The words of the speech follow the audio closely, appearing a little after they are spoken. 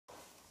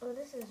Oh,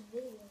 this is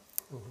video.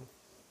 Mm-hmm.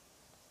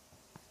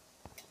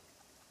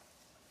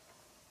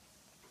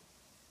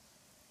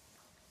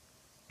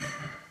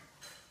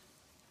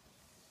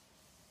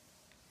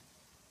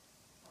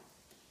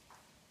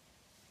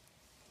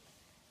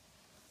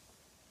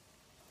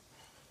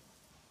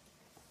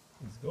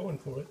 He's going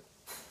for it.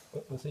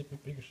 Oh, let's see if he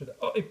figures it out.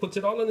 Oh, he puts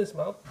it all in his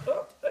mouth.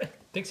 Oh, hey,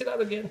 takes it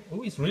out again.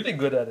 Oh, he's really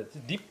good at it.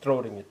 He's deep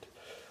throating it.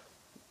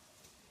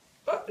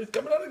 Oh, it's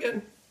coming out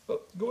again. Oh,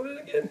 it's going in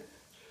again.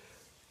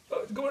 Oh,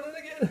 it's going in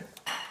again.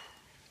 Ah.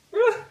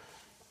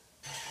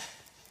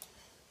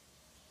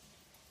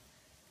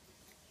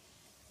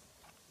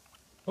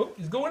 Oh,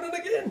 he's going in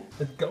again.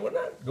 It's going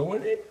out,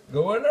 going in,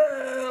 going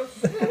out.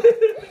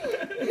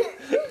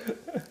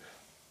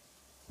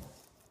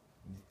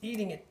 He's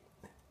eating it.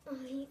 Oh,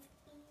 he's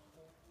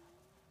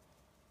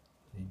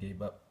He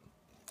gave up.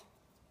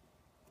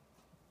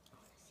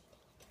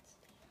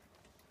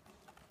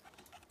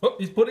 Oh,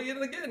 he's putting it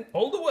in again.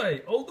 All the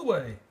way, all the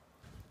way.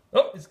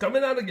 Oh, it's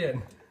coming out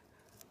again.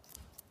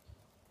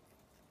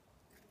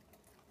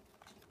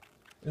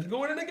 It's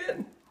going in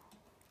again.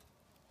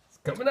 It's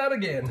coming out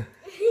again.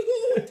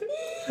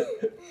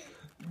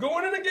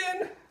 Going in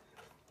again.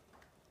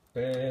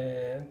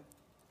 And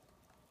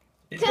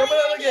it's coming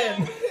out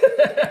again.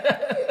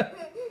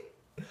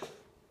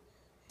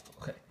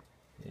 Okay.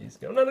 He's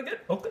coming out again.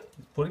 Okay.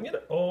 He's putting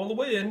it all the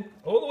way in.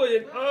 All the way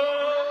in.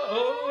 Oh,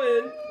 all the way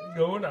in.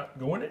 Going out.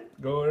 Going in.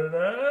 Going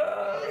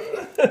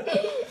out.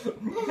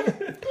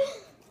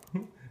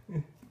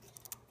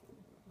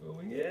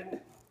 Going in.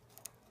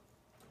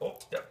 Oh,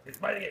 yep. It's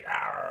biting it.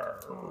 Arr,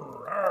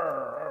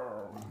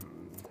 arr.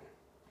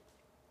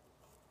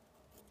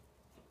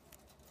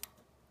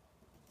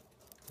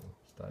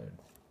 It's tired.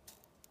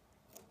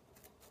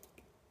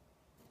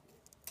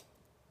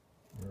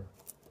 Yeah.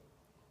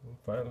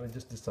 Finally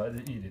just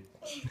decided to eat it.